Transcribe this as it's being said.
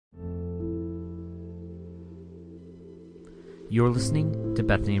You're listening to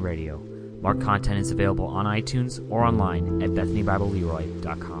Bethany Radio. More content is available on iTunes or online at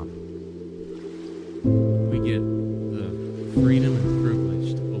BethanyBibleLeroy.com. We get the freedom and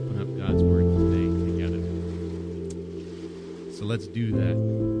privilege to open up God's Word today together. So let's do that,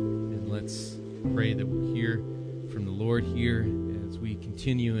 and let's pray that we'll hear from the Lord here as we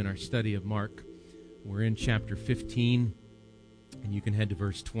continue in our study of Mark. We're in chapter 15, and you can head to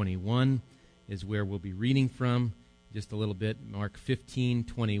verse 21 is where we'll be reading from. Just a little bit, Mark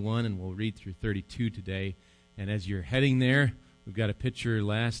 15:21, and we'll read through 32 today. And as you're heading there, we've got a picture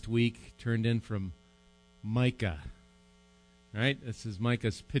last week turned in from Micah. Right? This is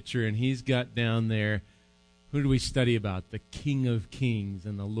Micah's picture, and he's got down there, who do we study about? The King of Kings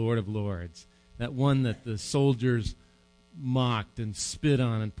and the Lord of Lords. That one that the soldiers mocked and spit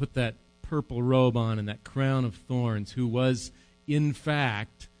on and put that purple robe on and that crown of thorns, who was, in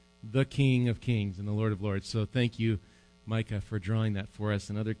fact, the King of Kings and the Lord of Lords. So thank you, Micah, for drawing that for us.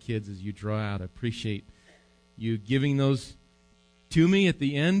 And other kids, as you draw out, I appreciate you giving those to me at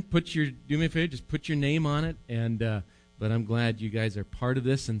the end. Do me a favor, just put your name on it. But I'm glad you guys are part of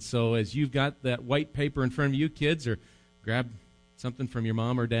this. And so as you've got that white paper in front of you, kids, or grab something from your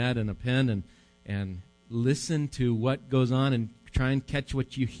mom or dad and a pen and listen to what goes on and try and catch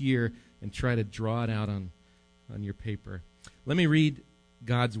what you hear and try to draw it out on your paper. Let me read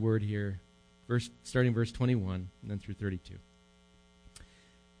God's word here, starting verse 21 and then through 32.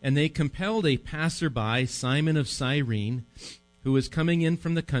 And they compelled a passerby, Simon of Cyrene, who was coming in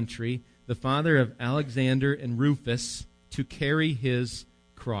from the country, the father of Alexander and Rufus, to carry his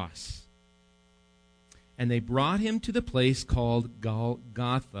cross. And they brought him to the place called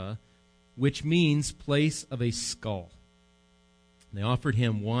Golgotha, which means place of a skull. And they offered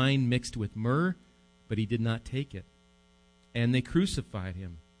him wine mixed with myrrh, but he did not take it. And they crucified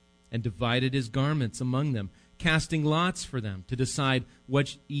him and divided his garments among them, casting lots for them to decide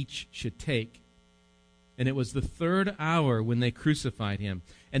what each should take. And it was the third hour when they crucified him.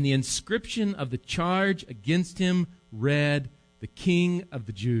 And the inscription of the charge against him read, "The King of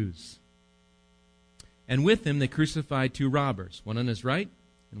the Jews." And with him they crucified two robbers, one on his right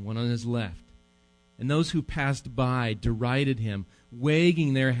and one on his left. And those who passed by derided him,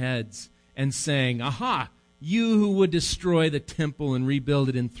 wagging their heads and saying, "Aha! You who would destroy the temple and rebuild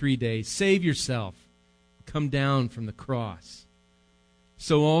it in 3 days, save yourself. Come down from the cross."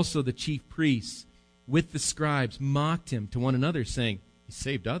 So also the chief priests with the scribes mocked him to one another, saying, "He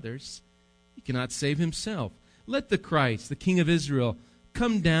saved others. He cannot save himself. Let the Christ, the King of Israel,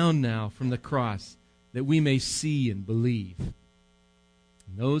 come down now from the cross, that we may see and believe."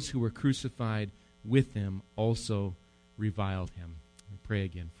 And those who were crucified with him also reviled him. We pray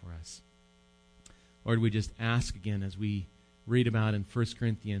again for us. Lord, we just ask again as we read about in 1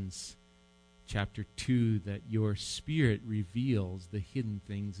 Corinthians chapter 2 that your Spirit reveals the hidden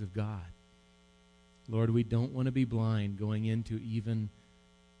things of God. Lord, we don't want to be blind going into even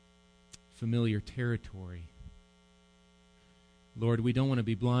familiar territory. Lord, we don't want to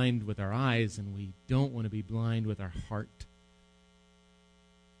be blind with our eyes, and we don't want to be blind with our heart.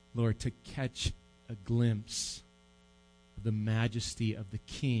 Lord, to catch a glimpse of the majesty of the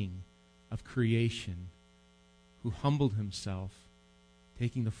King of creation, who humbled himself,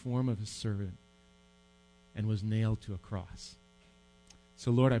 taking the form of a servant, and was nailed to a cross. So,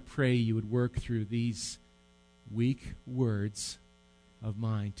 Lord, I pray you would work through these weak words of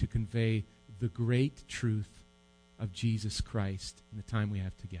mine to convey the great truth of Jesus Christ in the time we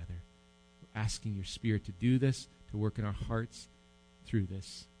have together. We're asking your Spirit to do this, to work in our hearts through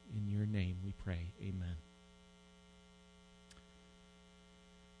this. In your name we pray. Amen.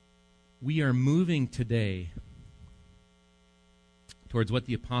 We are moving today towards what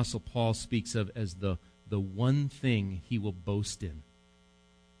the Apostle Paul speaks of as the one thing he will boast in.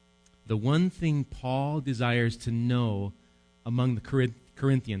 The one thing Paul desires to know among the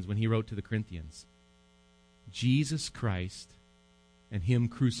Corinthians when he wrote to the Corinthians. Jesus Christ and him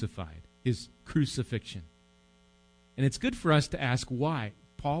crucified, his crucifixion. And it's good for us to ask why.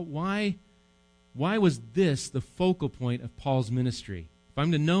 Paul, why was this the focal point of Paul's ministry? If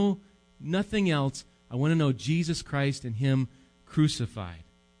I'm to know nothing else, I want to know Jesus Christ and him crucified.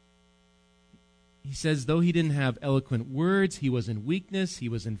 He says, though he didn't have eloquent words, he was in weakness, he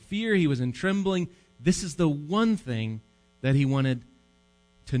was in fear, he was in trembling. This is the one thing that he wanted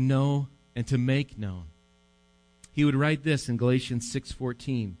to know and to make known. He would write this in Galatians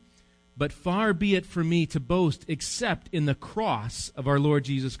 6:14. "But far be it from me to boast except in the cross of our Lord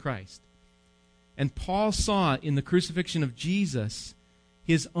Jesus Christ." And Paul saw in the crucifixion of Jesus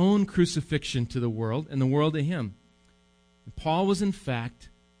his own crucifixion to the world and the world to him. And Paul was, in fact,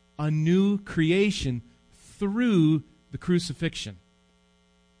 a new creation through the crucifixion.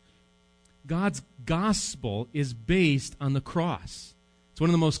 God's gospel is based on the cross. It's one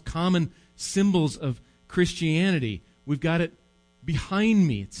of the most common symbols of Christianity. We've got it behind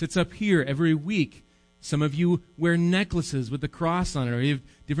me. It sits up here every week. Some of you wear necklaces with the cross on it, or you have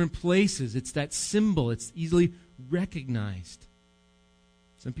different places. It's that symbol. It's easily recognized.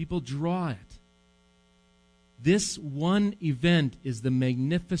 Some people draw it. This one event is the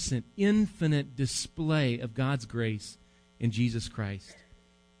magnificent, infinite display of God's grace in Jesus Christ,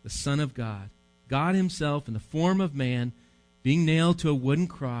 the Son of God, God himself in the form of man, being nailed to a wooden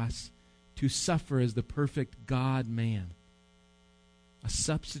cross to suffer as the perfect God-man, a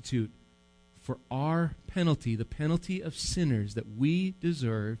substitute for our penalty, the penalty of sinners that we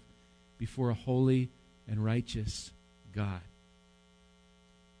deserve before a holy and righteous God.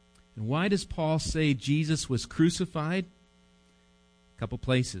 And why does Paul say Jesus was crucified? A couple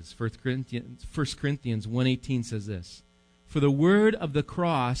places. 1 Corinthians 1:18 says this, "For the word of the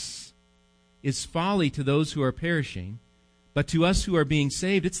cross is folly to those who are perishing, but to us who are being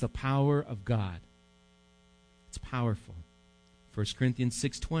saved, it's the power of God." It's powerful. 1 Corinthians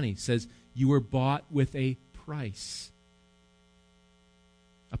 6:20 says, "You were bought with a price."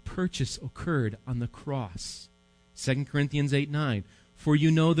 A purchase occurred on the cross. 2 Corinthians 8:9, "For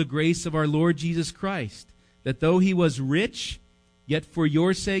you know the grace of our Lord Jesus Christ, that though he was rich, yet for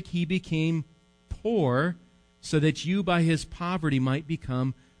your sake he became poor, so that you by his poverty might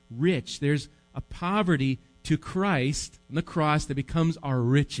become rich." There's a poverty to Christ on the cross that becomes our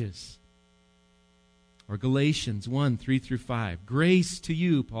riches. Or Galatians 1:3-5. "Grace to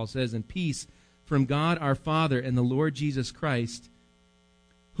you," Paul says, "and peace from God our Father and the Lord Jesus Christ,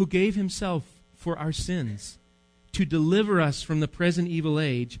 who gave himself for our sins, to deliver us from the present evil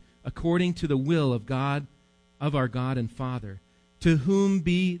age, according to the will of God, of our God and Father, to whom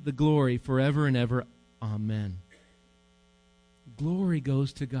be the glory forever and ever. Amen." Glory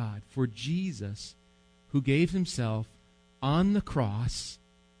goes to God for Jesus, who gave himself on the cross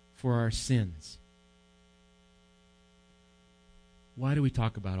for our sins. Why do we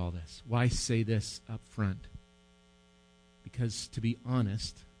talk about all this? Why say this up front? Because, to be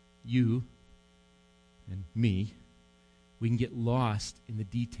honest, you and me, we can get lost in the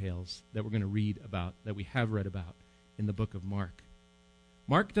details that we're going to read about, that we have read about in the book of Mark.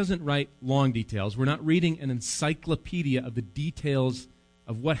 Mark doesn't write long details. We're not reading an encyclopedia of the details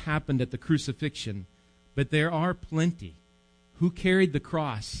of what happened at the crucifixion, but there are plenty. Who carried the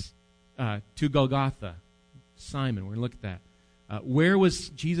cross to Golgotha? Simon. We're going to look at that. Where was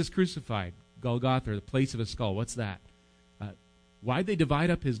Jesus crucified? Golgotha, the place of a skull. What's that? Why'd they divide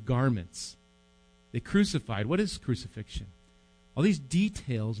up his garments? They crucified. What is crucifixion? All these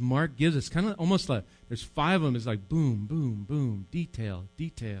details Mark gives us, kind of almost like, there's 5 of them, it's like boom, boom, boom, detail,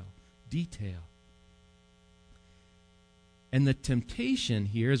 detail, detail. And the temptation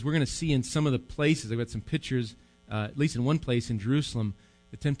here, as we're going to see in some of the places, I've got some pictures, at least in one place in Jerusalem,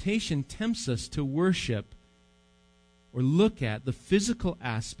 the temptation tempts us to worship or look at the physical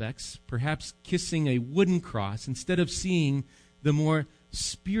aspects, perhaps kissing a wooden cross, instead of seeing the more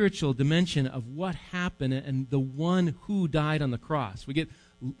spiritual dimension of what happened and the one who died on the cross. We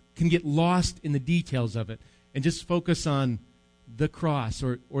can get lost in the details of it and just focus on the cross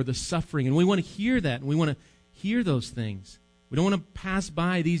or the suffering. And we want to hear that, and we want to hear those things. We don't want to pass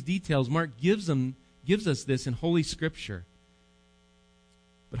by these details. Mark gives us this in Holy Scripture.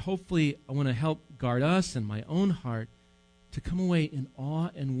 But hopefully I want to help guard us and my own heart to come away in awe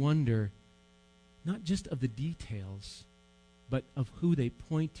and wonder, not just of the details, but of who they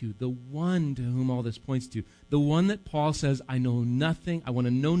point to, the one to whom all this points to, the one that Paul says, I know nothing, I want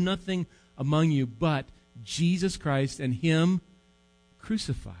to know nothing among you but Jesus Christ and him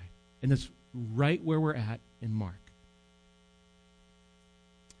crucified. And that's right where we're at in Mark.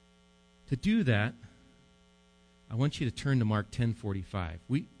 To do that, I want you to turn to Mark 10:45.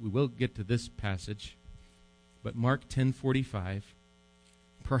 We will get to this passage, but Mark 10:45,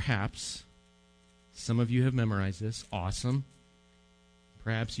 perhaps some of you have memorized this. Awesome.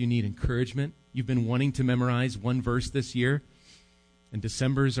 Perhaps you need encouragement. You've been wanting to memorize one verse this year, and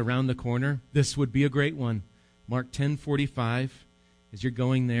December's around the corner. This would be a great one. Mark 10:45, as you're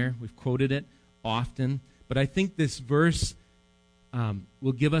going there, we've quoted it often, but I think this verse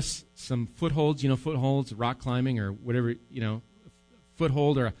will give us some footholds, footholds, rock climbing or whatever,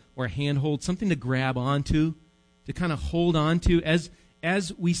 foothold or a handhold, something to grab onto, to kind of hold on to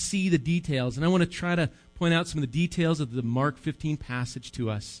as we see the details. And I want to try to point out some of the details of the Mark 15 passage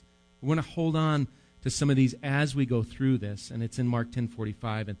to us. We want to hold on to some of these as we go through this, and it's in Mark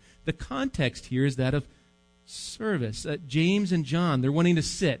 10:45. And the context here is that of service. James and John, they're wanting to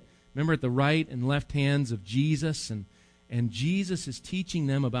sit, remember, at the right and left hands of Jesus, and And Jesus is teaching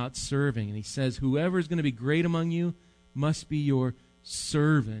them about serving. And he says, whoever is going to be great among you must be your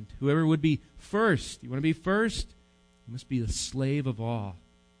servant. Whoever would be first, you want to be first? You must be the slave of all.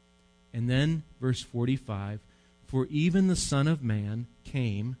 And then, verse 45, for even the Son of Man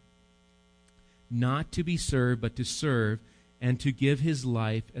came not to be served, but to serve, and to give his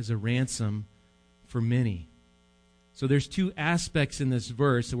life as a ransom for many. So there's two aspects in this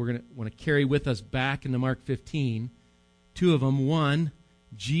verse that we're going to want to carry with us back into Mark 15. Two of them. One,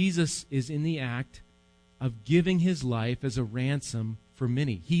 Jesus is in the act of giving his life as a ransom for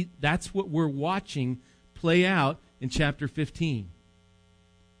many. That's what we're watching play out in chapter 15.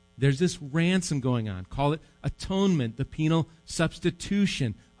 There's this ransom going on. Call it atonement, the penal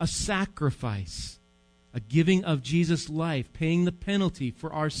substitution, a sacrifice, a giving of Jesus' life, paying the penalty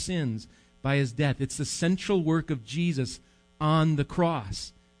for our sins by his death. It's the central work of Jesus on the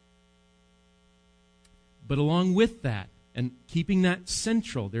cross. But along with that, and keeping that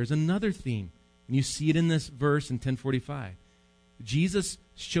central, there's another theme. And you see it in this verse in 10:45. Jesus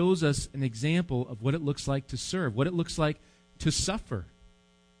shows us an example of what it looks like to serve, what it looks like to suffer,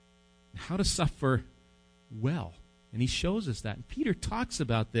 how to suffer well. And he shows us that. And Peter talks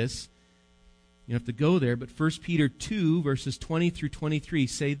about this. You don't have to go there, but 1 Peter 2, verses 20 through 23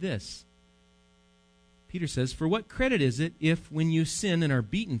 say this. Peter says, for what credit is it if when you sin and are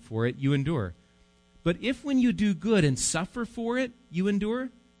beaten for it, you endure? But if when you do good and suffer for it, you endure,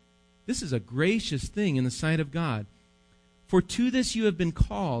 this is a gracious thing in the sight of God. For to this you have been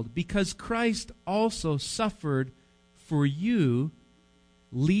called, because Christ also suffered for you,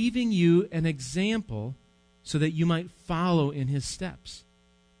 leaving you an example so that you might follow in his steps.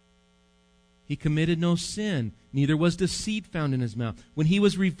 He committed no sin, neither was deceit found in his mouth. When he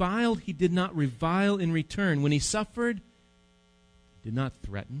was reviled, he did not revile in return. When he suffered, he did not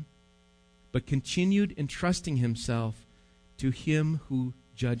threaten, but continued entrusting himself to him who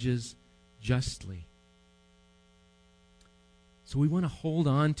judges justly. So we want to hold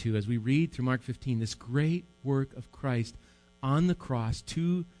on to, as we read through Mark 15, this great work of Christ on the cross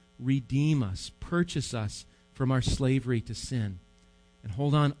to redeem us, purchase us from our slavery to sin. And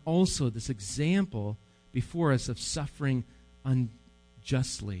hold on also this example before us of suffering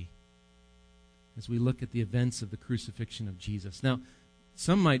unjustly as we look at the events of the crucifixion of Jesus. Now,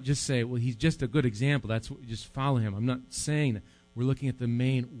 some might just say, well, he's just a good example. That's what, just follow him. I'm not saying that. We're looking at the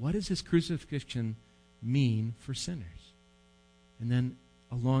main, what does his crucifixion mean for sinners? And then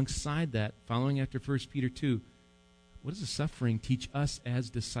alongside that, following after 1 Peter 2, what does the suffering teach us as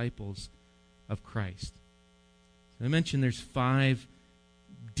disciples of Christ? So I mentioned there's 5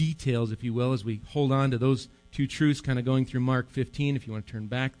 details, if you will, as we hold on to those two truths, kind of going through Mark 15, if you want to turn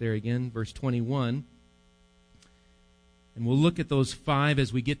back there again, verse 21. And we'll look at those 5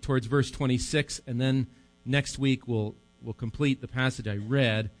 as we get towards verse 26, and then next week we'll complete the passage I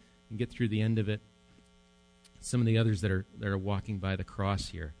read and get through the end of it. Some of the others that are walking by the cross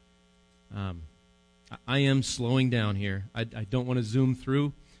here. I am slowing down here. I don't want to zoom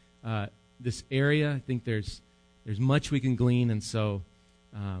through this area. I think there's much we can glean, and so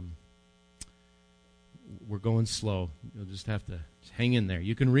we're going slow. You'll just have to hang in there.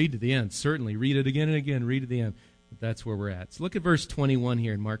 You can read to the end. Certainly, read it again and again. Read to the end. But that's where we're at. So look at verse 21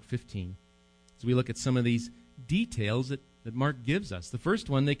 here in Mark 15. As we look at some of these details that Mark gives us. The first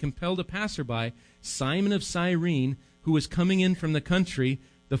one, they compelled a passerby, Simon of Cyrene, who was coming in from the country,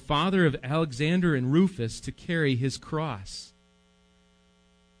 the father of Alexander and Rufus, to carry his cross.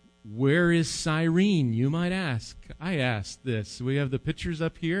 Where is Cyrene, you might ask? I asked this. We have the pictures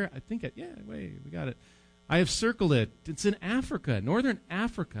up here. I think, we got it. I have circled it. It's in Africa, northern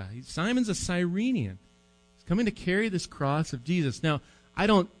Africa. Simon's a Cyrenian. He's coming to carry this cross of Jesus. Now, I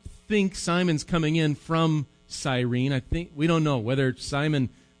don't think Simon's coming in from Cyrene. I think we don't know whether Simon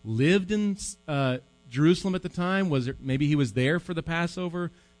lived in Jerusalem at the time. Maybe he was there for the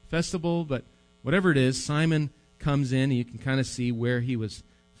Passover festival, but whatever it is, Simon comes in and you can kind of see where he was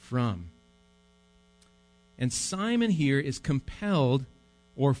from. And Simon here is compelled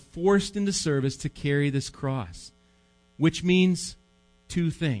or forced into service to carry this cross, which means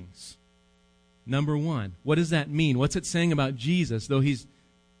 2 things. Number 1, what does that mean? What's it saying about Jesus? Though he's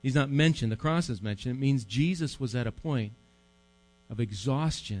not mentioned, the cross is mentioned, it means Jesus was at a point of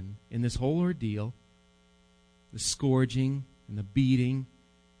exhaustion in this whole ordeal, the scourging and the beating,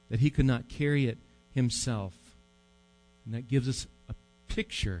 that he could not carry it himself. And that gives us a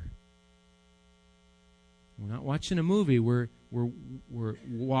picture. We're not watching a movie. We're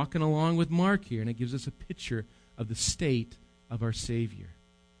walking along with Mark here, and it gives us a picture of the state of our Savior.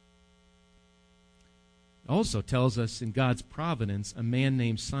 It also tells us in God's providence, a man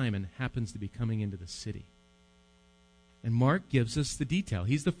named Simon happens to be coming into the city. And Mark gives us the detail.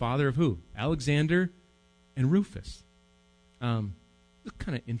 He's the father of who? Alexander and Rufus. Look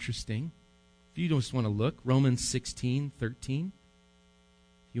kind of interesting. If you just want to look, Romans 16:13.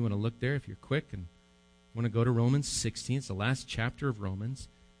 If you want to look there, if you're quick and want to go to Romans 16, it's the last chapter of Romans.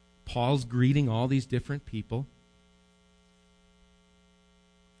 Paul's greeting all these different people.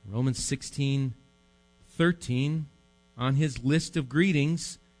 Romans 16:13, on his list of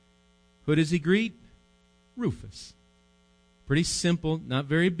greetings, who does he greet? Rufus. Pretty simple, not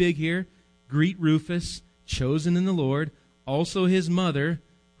very big here. Greet Rufus, chosen in the Lord, also his mother,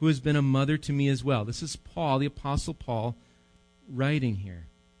 who has been a mother to me as well. This is Paul, the Apostle Paul, writing here.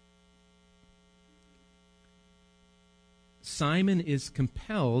 Simon is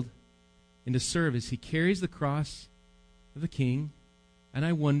compelled into service. He carries the cross of the king, and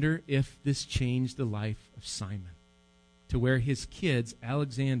I wonder if this changed the life of Simon to where his kids,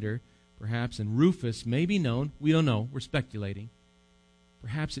 Alexander, perhaps, and Rufus may be known. We don't know. We're speculating.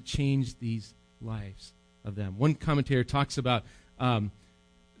 Perhaps it changed these lives of them. One commentator talks about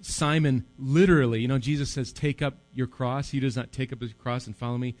Simon literally, Jesus says, take up your cross. He does not take up his cross and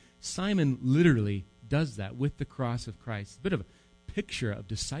follow me. Simon literally does that with the cross of Christ. A bit of a picture of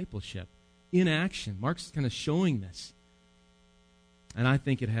discipleship in action. Mark's kind of showing this. And I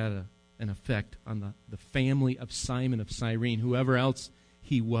think it had an effect on the family of Simon of Cyrene, whoever else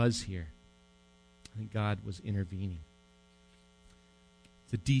he was here. I think God was intervening.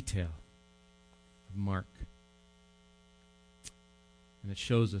 It's a detail of Mark. And it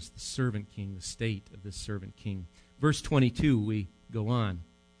shows us the servant king, the state of this servant king. Verse 22, we go on.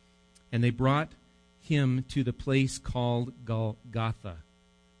 And they brought him to the place called Golgotha,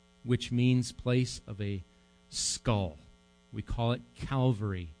 which means place of a skull. We call it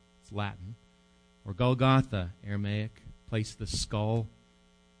Calvary, it's Latin. Or Golgotha, Aramaic, place of the skull.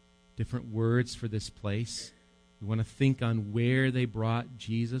 Different words for this place. We want to think on where they brought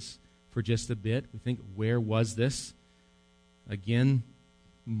Jesus for just a bit. We think, where was this? Again,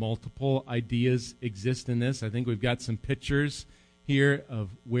 multiple ideas exist in this. I think we've got some pictures here of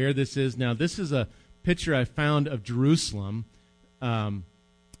where this is. Now, this is a picture I found of Jerusalem.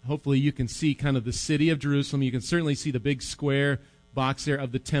 Hopefully you can see kind of the city of Jerusalem. You can certainly see the big square box there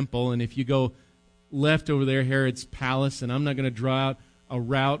of the temple. And if you go left over there, Herod's palace, and I'm not going to draw out a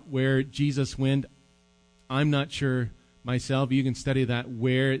route where Jesus went. I'm not sure myself. You can study that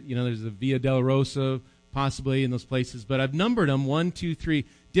where, there's a Via Dolorosa possibly in those places. But I've numbered them, 1, 2, 3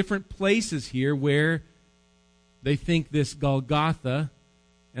 different places here where they think this Golgotha,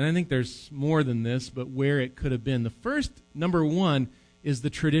 and I think there's more than this, but where it could have been. The first, number 1, is the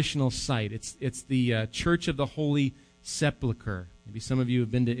traditional site. It's the Church of the Holy Sepulchre. Maybe some of you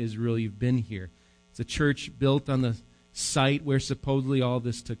have been to Israel. You've been here. It's a church built on the site where supposedly all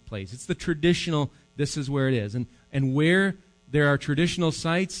this took place. It's the traditional, this is where it is. And where there are traditional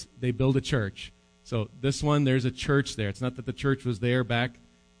sites, they build a church. So this one, there's a church there. It's not that the church was there back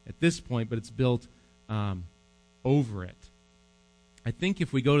at this point, but it's built over it. I think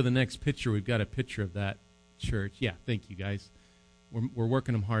if we go to the next picture, we've got a picture of that church. Yeah, thank you, guys. We're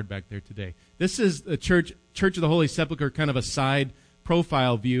working them hard back there today. This is the Church of the Holy Sepulchre, kind of a side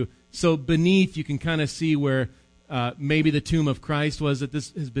profile view. So beneath, you can kind of see where maybe the tomb of Christ was that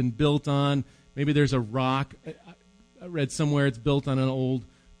this has been built on. Maybe there's a rock. I read somewhere it's built on an old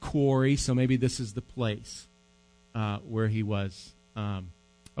quarry, so maybe this is the place where he was.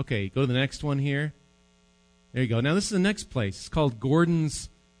 Okay, go to the next one here. There you go. Now this is the next place. It's called Gordon's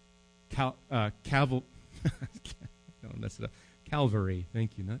Calvary. Calvary.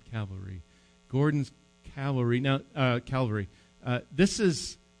 Thank you, not Calvary. Gordon's Calvary. Now, Calvary. This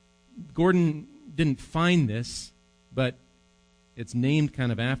is, Gordon didn't find this, but it's named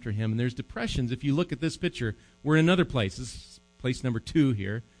kind of after him. And there's depressions. If you look at this picture, we're in another place. This is place number 2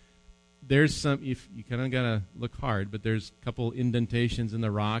 here. There's some, if you kind of got to look hard, but there's a couple indentations in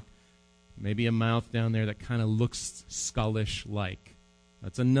the rock. Maybe a mouth down there that kind of looks skullish-like.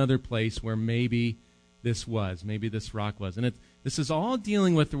 That's another place where maybe this rock was. And this is all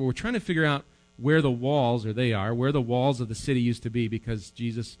dealing with, we're trying to figure out where the walls, or they are, where the walls of the city used to be, because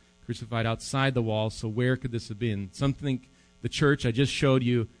Jesus crucified outside the walls, so where could this have been? Some think the church I just showed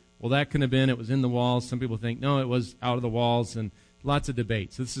you, well, that couldn't have been, it was in the walls. Some people think, no, it was out of the walls, and lots of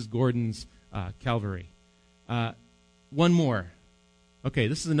debate. So this is Gordon's Calvary. One more. Okay,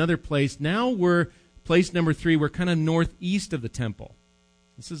 this is another place. Now we're, place number 3, we're kind of northeast of the temple.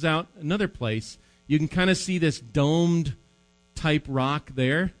 This is out another place. You can kind of see this domed type rock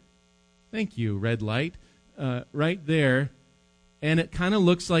there. Thank you, red light. Right there. And it kind of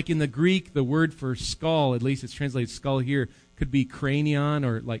looks like in the Greek, the word for skull, at least it's translated skull here, could be cranion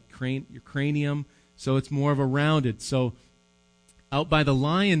or like your cranium. so it's more of a rounded. So out by the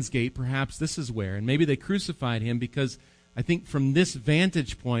Lion's Gate, perhaps this is where, and maybe they crucified him because I think from this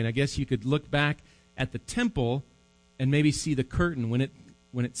vantage point, I guess you could look back at the temple and maybe see the curtain. When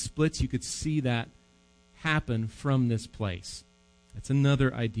it splits, you could see that happen from this place. That's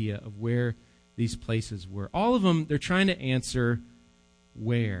another idea of where these places were. All of them, they're trying to answer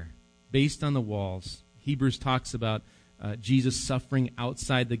where, based on the walls. Hebrews talks about Jesus suffering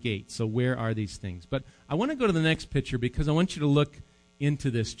outside the gate. So where are these things? But I want to go to the next picture because I want you to look into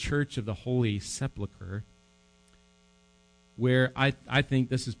this Church of the Holy Sepulchre, where I think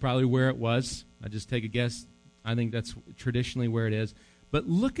this is probably where it was. I just take a guess. I think that's traditionally where it is. But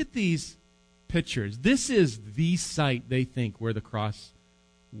look at these pictures. This is the site, they think, where the cross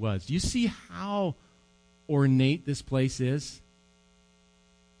was. Do you see how ornate this place is?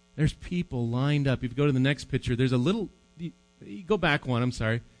 There's people lined up. If you go to the next picture, there's a little... Go back one, I'm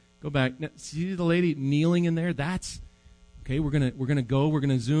sorry. Go back. Now, see the lady kneeling in there? That's... Okay, we're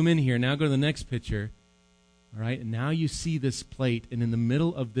gonna zoom in here. Now go to the next picture. All right, and now you see this plate, and in the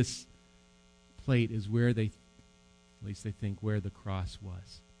middle of this plate is where at least they think, where the cross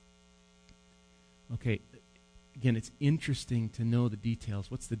was. Okay, again, it's interesting to know the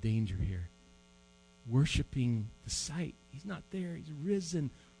details. What's the danger here? Worshiping the site. He's not there. He's risen.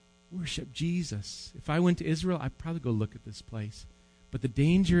 Worship Jesus. If I went to Israel, I'd probably go look at this place. But the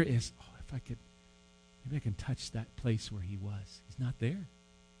danger is, maybe I can touch that place where he was. He's not there.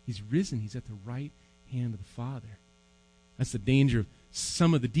 He's risen. He's at the right hand of the Father. That's the danger of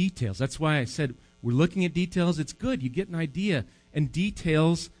some of the details. That's why I said we're looking at details. It's good. You get an idea. And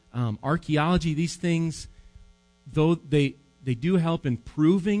details, archaeology, these things, though they do help in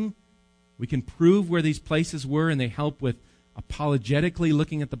proving, we can prove where these places were, and they help with apologetically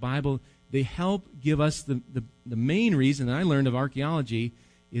looking at the Bible. They help give us the main reason that I learned of archaeology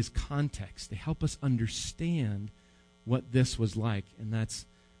is context. They help us understand what this was like, and that's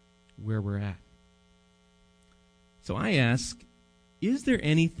where we're at. So I ask, is there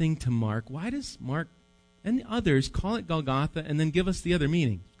anything to Mark? Why does Mark and the others call it Golgotha and then give us the other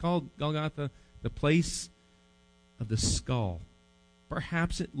meaning? It's called Golgotha, the place of the skull.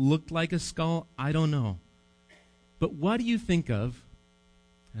 Perhaps it looked like a skull. I don't know. But what do you think of?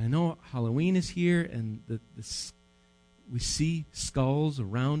 And I know Halloween is here, and we see skulls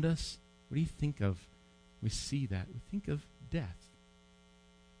around us. What do you think of? We see that. We think of death.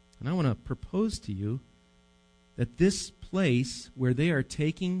 And I want to propose to you that this place where they are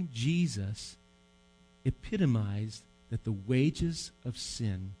taking Jesus epitomized that the wages of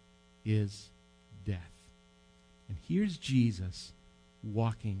sin is death. And here's Jesus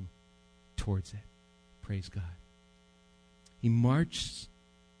walking towards it. Praise God. He marches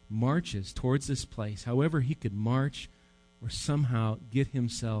towards this place, however he could march or somehow get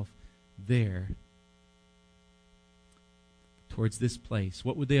himself there towards this place.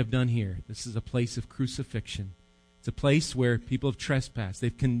 What would they have done here? This is a place of crucifixion. It's a place where people have trespassed.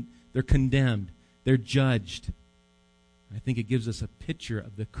 They're condemned. They're judged. I think it gives us a picture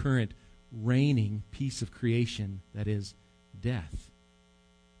of the current reigning piece of creation that is death.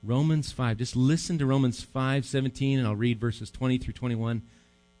 Romans 5. Just listen to Romans 5:17, and I'll read verses 20 through 21.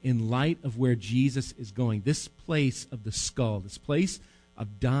 In light of where Jesus is going, this place of the skull, this place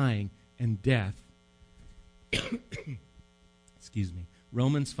of dying and death. Excuse me.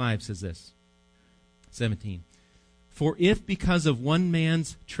 Romans 5 says this, 17. For if because of one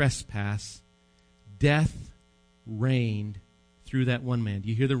man's trespass, death reigned through that one man. Do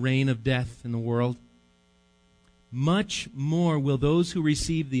you hear the reign of death in the world? Much more will those who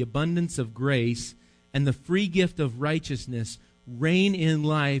receive the abundance of grace and the free gift of righteousness reign in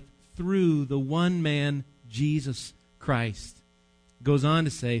life through the one man, Jesus Christ. It goes on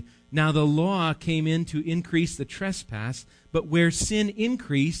to say, now the law came in to increase the trespass, but where sin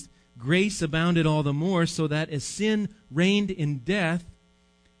increased, grace abounded all the more, so that as sin reigned in death,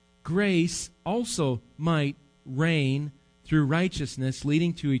 grace also might reign through righteousness,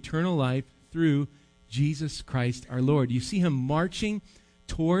 leading to eternal life through Jesus Christ our Lord. You see him marching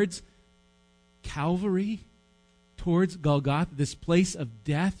towards Calvary, towards Golgotha, this place of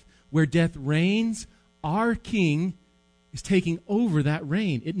death, where death reigns. Our King is taking over that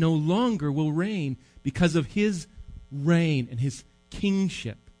reign. It no longer will reign because of his reign and his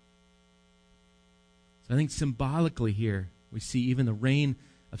kingship. So I think symbolically here, we see even the reign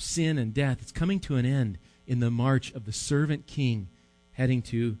of sin and death. It's coming to an end in the march of the servant king heading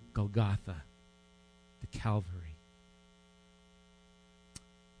to Golgotha, to Calvary.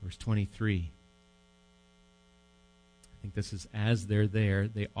 Verse 23. I think this is as they're there,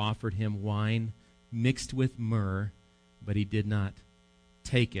 they offered him wine mixed with myrrh, but he did not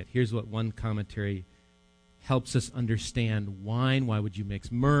take it. Here's what one commentary helps us understand wine. Why would you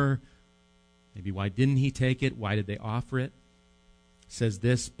mix myrrh? Maybe why didn't he take it? Why did they offer it? It says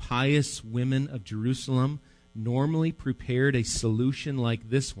this, pious women of Jerusalem normally prepared a solution like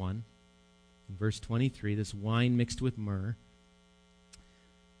this one. In verse 23, this wine mixed with myrrh.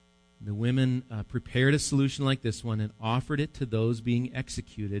 The women prepared a solution like this one and offered it to those being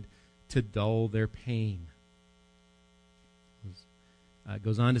executed to dull their pain. It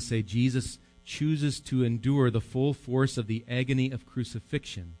goes on to say, Jesus chooses to endure the full force of the agony of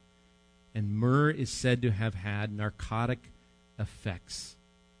crucifixion, and myrrh is said to have had narcotic effects.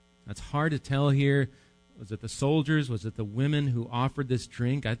 That's hard to tell here. Was it the soldiers? Was it the women who offered this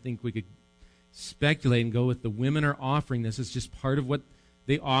drink? I think we could speculate and go with the women are offering this. It's just part of what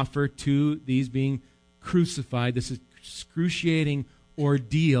they offer to these being crucified. This excruciating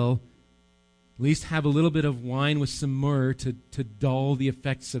ordeal. At least have a little bit of wine with some myrrh to dull the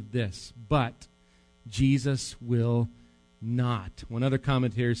effects of this. But Jesus will not. One other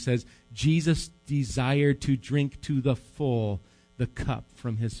commentator says, Jesus desired to drink to the full the cup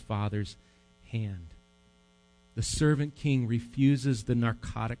from his Father's hand. The servant king refuses the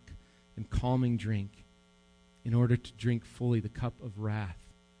narcotic and calming drink in order to drink fully the cup of wrath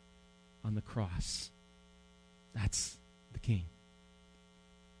on the cross. That's the king.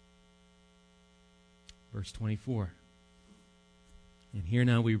 Verse 24. And here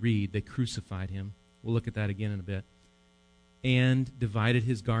now we read, they crucified him. We'll look at that again in a bit. And divided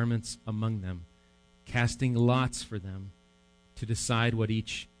his garments among them, casting lots for them to decide what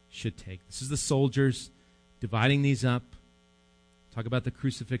each should take. This is the soldiers dividing these up. Talk about the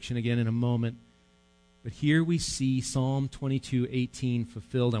crucifixion again in a moment. But here we see Psalm 22:18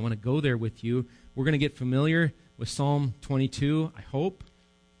 fulfilled. I want to go there with you. We're going to get familiar with Psalm 22, I hope,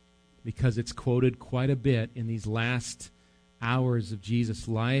 because it's quoted quite a bit in these last hours of Jesus'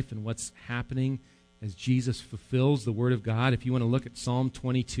 life and what's happening as Jesus fulfills the Word of God. If you want to look at Psalm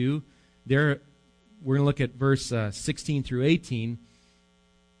 22, we're going to look at verse 16 through 18.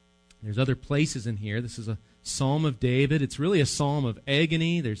 There's other places in here. This is a Psalm of David. It's really a psalm of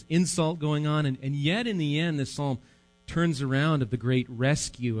agony. There's insult going on, and yet in the end, this psalm turns around of the great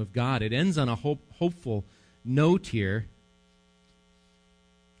rescue of God. It ends on a hopeful note here.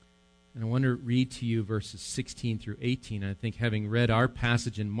 And I want to read to you verses 16 through 18. I think having read our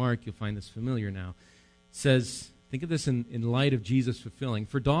passage in Mark, you'll find this familiar now. It says, think of this in light of Jesus fulfilling.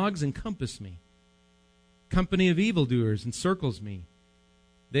 For dogs encompass me. Company of evildoers encircles me.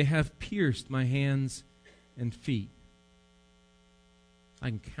 They have pierced my hands and feet. I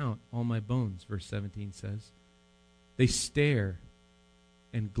can count all my bones, verse 17 says. They stare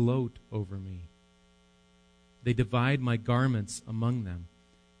and gloat over me. They divide my garments among them,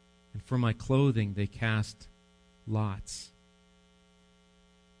 and for my clothing they cast lots.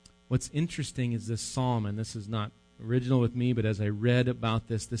 What's interesting is this psalm, and this is not original with me, but as I read about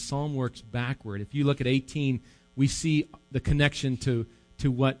this psalm works backward. If you look at 18, we see the connection to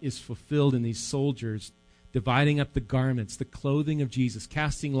what is fulfilled in these soldiers, dividing up the garments, the clothing of Jesus,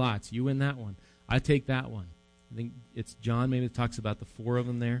 casting lots. You win that one. I take that one. I think it's John maybe talks about the four of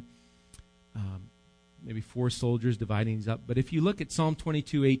them there. Maybe four soldiers dividing these up. But if you look at Psalm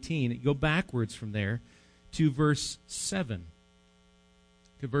 22:18, you go backwards from there to verse 7.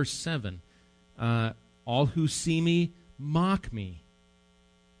 To verse 7. All who see me mock me.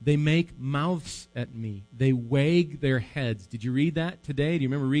 They make mouths at me. They wag their heads. Did you read that today? Do you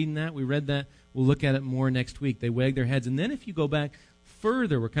remember reading that? We read that. We'll look at it more next week. They wag their heads. And then if you go back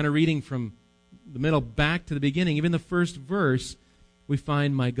further, we're kind of reading from the middle back to the beginning. Even the first verse, we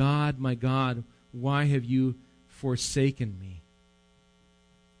find, my God, why have you forsaken me?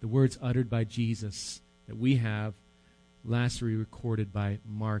 The words uttered by Jesus that we have, lastly recorded by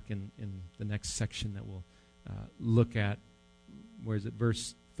Mark in the next section that we'll look at. Where is it?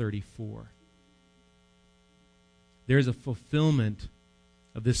 Verse 34. There's a fulfillment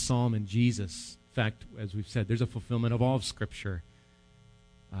of this psalm in Jesus. In fact, as we've said, there's a fulfillment of all of Scripture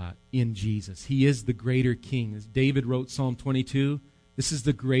in Jesus. He is the greater king. As David wrote Psalm 22, this is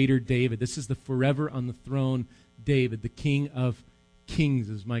the greater David. This is the forever on the throne David, the King of kings,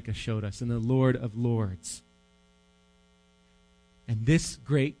 as Micah showed us, and the Lord of lords. And this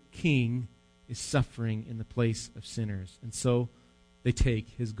great king is suffering in the place of sinners. And so they take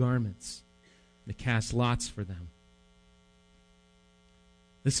his garments. They cast lots for them.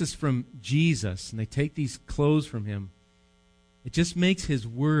 This is from Jesus, and they take these clothes from him. It just makes his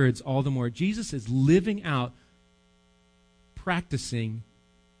words all the more. Jesus is living out, practicing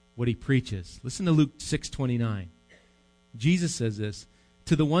what he preaches. Listen to Luke 6:29. Jesus says this,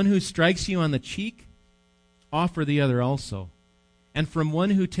 to the one who strikes you on the cheek, offer the other also. And from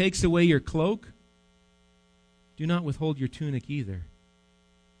one who takes away your cloak, do not withhold your tunic either.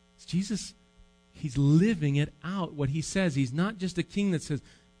 It's Jesus, he's living it out, what he says. He's not just a king that says,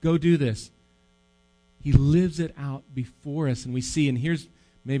 go do this. He lives it out before us, and we see, and here's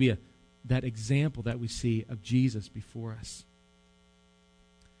maybe that example that we see of Jesus before us.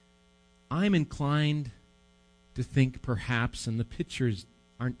 I'm inclined to think perhaps, and the pictures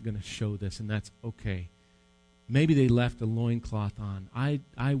aren't going to show this, and that's okay. Maybe they left a loincloth on.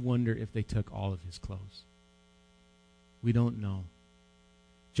 I wonder if they took all of his clothes. We don't know.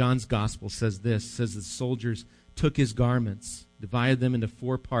 John's gospel says this, says the soldiers took his garments, divided them into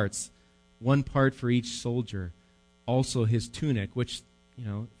 4 parts, 1 part for each soldier. Also his tunic, which,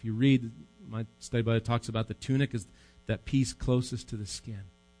 if you read, my study Bible talks about the tunic as that piece closest to the skin.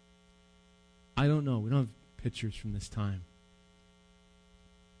 I don't know. We don't have pictures from this time.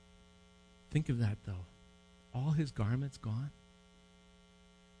 Think of that, though. All his garments gone.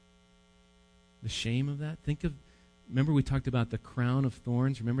 The shame of that. Remember we talked about the crown of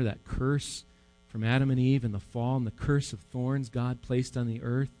thorns? Remember that curse from Adam and Eve and the fall and the curse of thorns God placed on the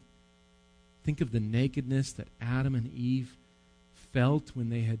earth? Think of the nakedness that Adam and Eve felt when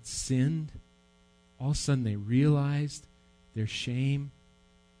they had sinned. All of a sudden they realized their shame.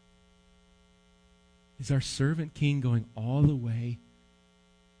 Is our servant king going all the way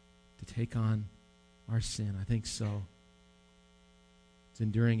to take on our sin? I think so. He's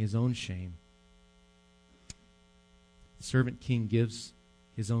enduring his own shame. The servant king gives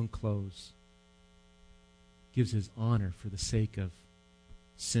his own clothes, gives his honor for the sake of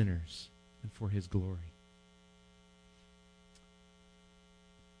sinners and for his glory.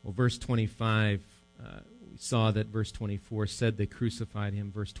 Well, verse 25, we saw that verse 24 said they crucified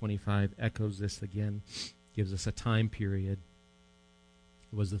him. Verse 25 echoes this again, gives us a time period.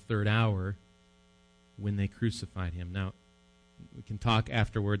 It was the 3rd hour when they crucified him. Now, we can talk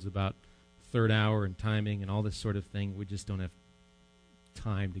afterwards about 3rd hour and timing and all this sort of thing. We just don't have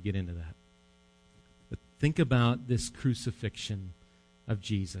time to get into that. But think about this crucifixion of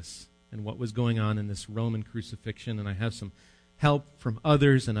Jesus and what was going on in this Roman crucifixion. And I have some help from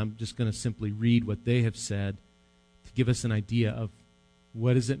others, and I'm just going to simply read what they have said to give us an idea of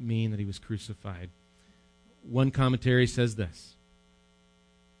what does it mean that he was crucified. One commentary says this.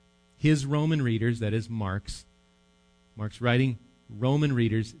 His Roman readers, that is Mark's writing Roman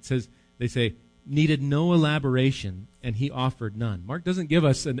readers, they say, needed no elaboration, and he offered none. Mark doesn't give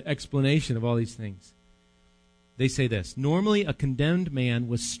us an explanation of all these things. They say this, normally a condemned man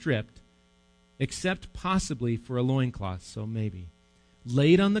was stripped, except possibly for a loincloth, so maybe,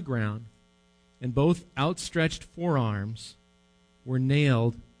 laid on the ground, and both outstretched forearms were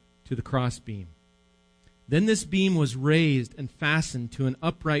nailed to the crossbeam. Then this beam was raised and fastened to an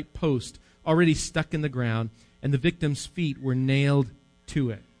upright post already stuck in the ground, and the victim's feet were nailed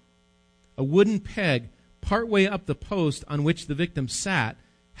to it. A wooden peg partway up the post on which the victim sat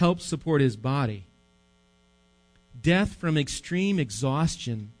helped support his body. Death from extreme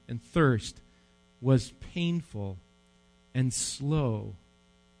exhaustion and thirst was painful and slow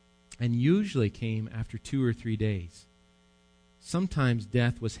and usually came after 2 or 3 days. Sometimes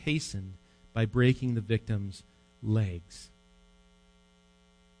death was hastened by breaking the victim's legs.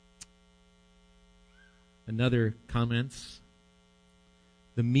 Another comments,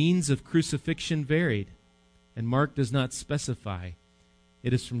 the means of crucifixion varied, and Mark does not specify.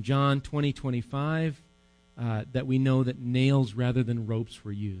 It is from John 20:25 that we know that nails rather than ropes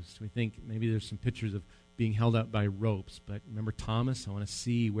were used. We think maybe there's some pictures of being held up by ropes, but remember Thomas? I want to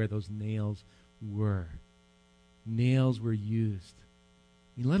see where those nails were. Nails were used.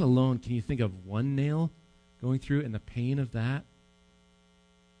 I mean, let alone, can you think of one nail going through and the pain of that?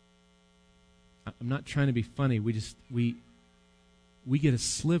 I'm not trying to be funny. We get a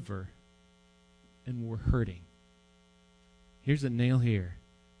sliver and we're hurting. Here's a nail here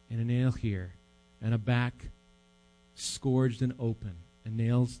and a nail here and a back scourged and open, and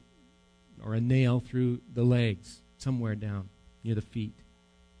nails or a nail through the legs somewhere down near the feet.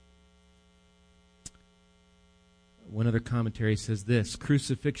 One other commentary says this,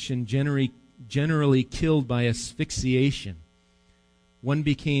 crucifixion generally killed by asphyxiation. One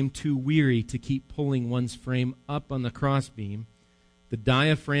became too weary to keep pulling one's frame up on the crossbeam. The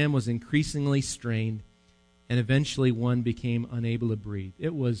diaphragm was increasingly strained, and eventually one became unable to breathe.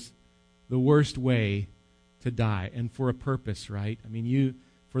 It was the worst way to die, and for a purpose, right? I mean,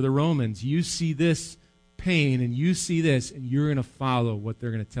 for the Romans, you see this pain, and you see this, and you're going to follow what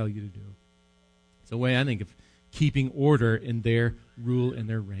they're going to tell you to do. It's a way, I think, of keeping order in their rule and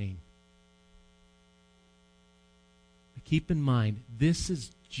their reign. Keep in mind, this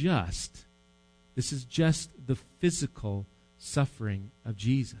is just the physical suffering of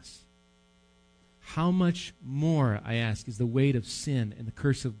Jesus. how much more, I ask, is the weight of sin and the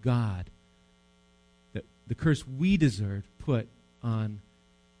curse of God, the curse we deserve, put on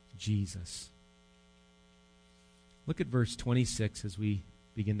Jesus? Look at verse 26 as we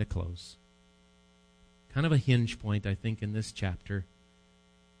begin to close. Kind of a hinge point, I think, in this chapter.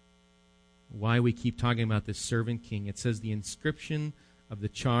 Why we keep talking about this servant king. It says the inscription of the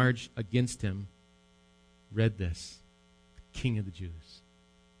charge against him read this: King of the Jews.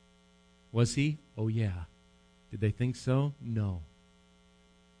 Was he? Oh, yeah. Did they think so? No.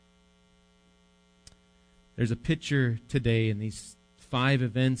 There's a picture today in these 5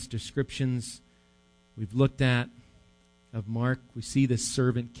 events, descriptions we've looked at of Mark. We see this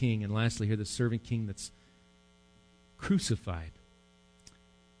servant king, and lastly here, the servant king that's crucified.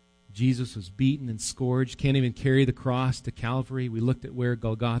 Jesus was beaten and scourged, can't even carry the cross to Calvary. We looked at where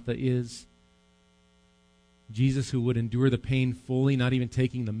Golgotha is. Jesus, who would endure the pain fully, not even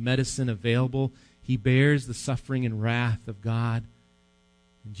taking the medicine available, he bears the suffering and wrath of God.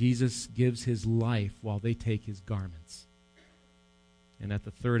 And Jesus gives his life while they take his garments. And at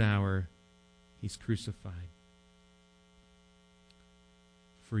the 3rd hour, he's crucified.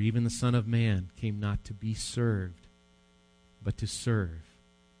 For even the Son of Man came not to be served, but to serve,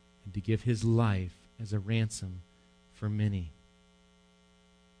 and to give his life as a ransom for many.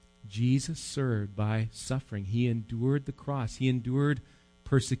 Jesus served by suffering. He endured the cross. He endured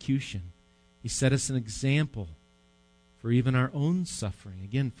persecution. He set us an example for even our own suffering.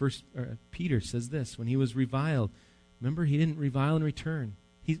 Again, Peter says this, when he was reviled, remember, he didn't revile in return.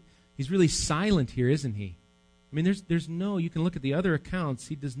 He's really silent here, isn't he? I mean, there's no, you can look at the other accounts,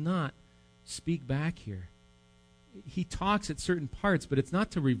 he does not speak back here. He talks at certain parts, but it's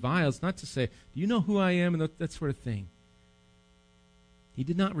not to revile. It's not to say, do you know who I am? And that sort of thing. He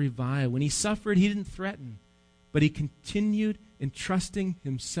did not revile. When he suffered, he didn't threaten, but he continued entrusting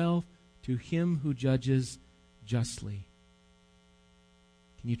himself to him who judges justly.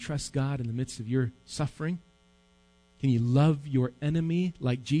 Can you trust God in the midst of your suffering? Can you love your enemy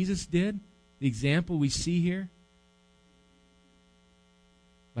like Jesus did? The example we see here.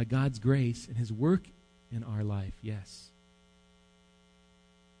 By God's grace and his work in our life, yes.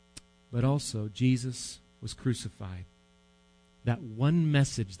 But also, Jesus was crucified. That one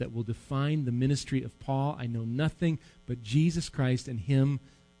message that will define the ministry of Paul, I know nothing but Jesus Christ and him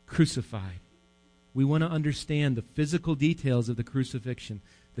crucified. We want to understand the physical details of the crucifixion,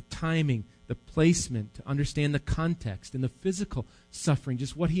 the timing, the placement, to understand the context and the physical suffering,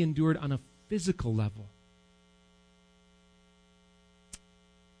 just what he endured on a physical level.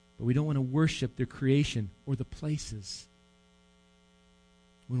 But we don't want to worship their creation or the places.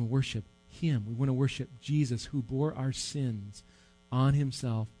 We want to worship him. We want to worship Jesus, who bore our sins on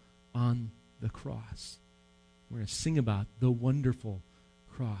himself on the cross. We're going to sing about the wonderful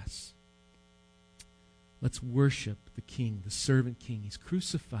cross. Let's worship the King, the servant King. He's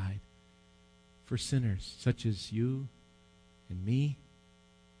crucified for sinners such as you and me.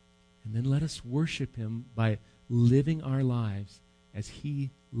 And then let us worship him by living our lives as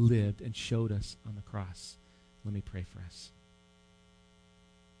he lived and showed us on the cross. Let me pray for us.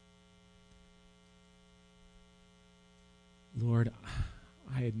 Lord,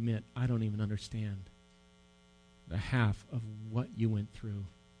 I admit I don't even understand the half of what you went through.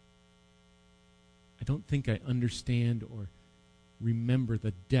 I don't think I understand or remember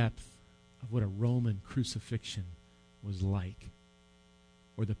the depth of what a Roman crucifixion was like,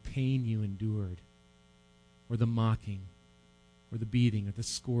 or the pain you endured, or the mocking, or the beating, or the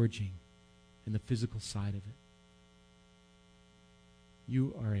scourging, and the physical side of it.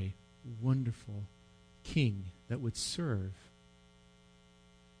 You are a wonderful King that would serve.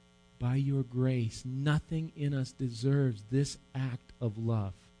 By your grace, nothing in us deserves this act of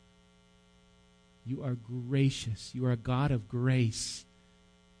love. You are gracious. You are a God of grace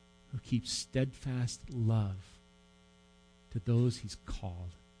who keeps steadfast love to those he's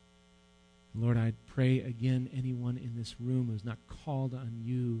called. Lord, I pray again, anyone in this room who's not called on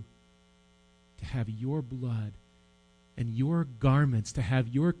you to have your blood and your garments, to have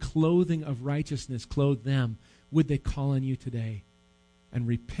your clothing of righteousness clothe them, would they call on you today and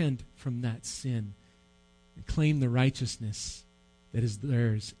repent from that sin and claim the righteousness that is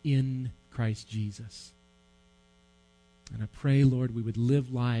theirs in Christ Jesus. And I pray, Lord, we would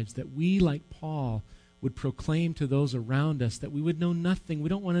live lives that we, like Paul, would proclaim to those around us, that we would know nothing. We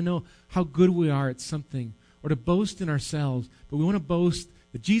don't want to know how good we are at something or to boast in ourselves, but we want to boast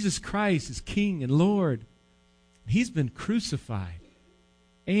that Jesus Christ is King and Lord. He's been crucified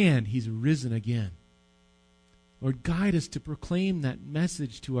and he's risen again. Lord, guide us to proclaim that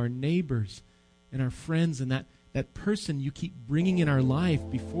message to our neighbors and our friends and that person you keep bringing in our life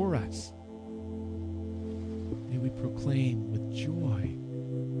before us. May we proclaim with joy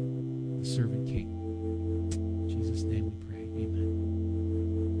the servant King.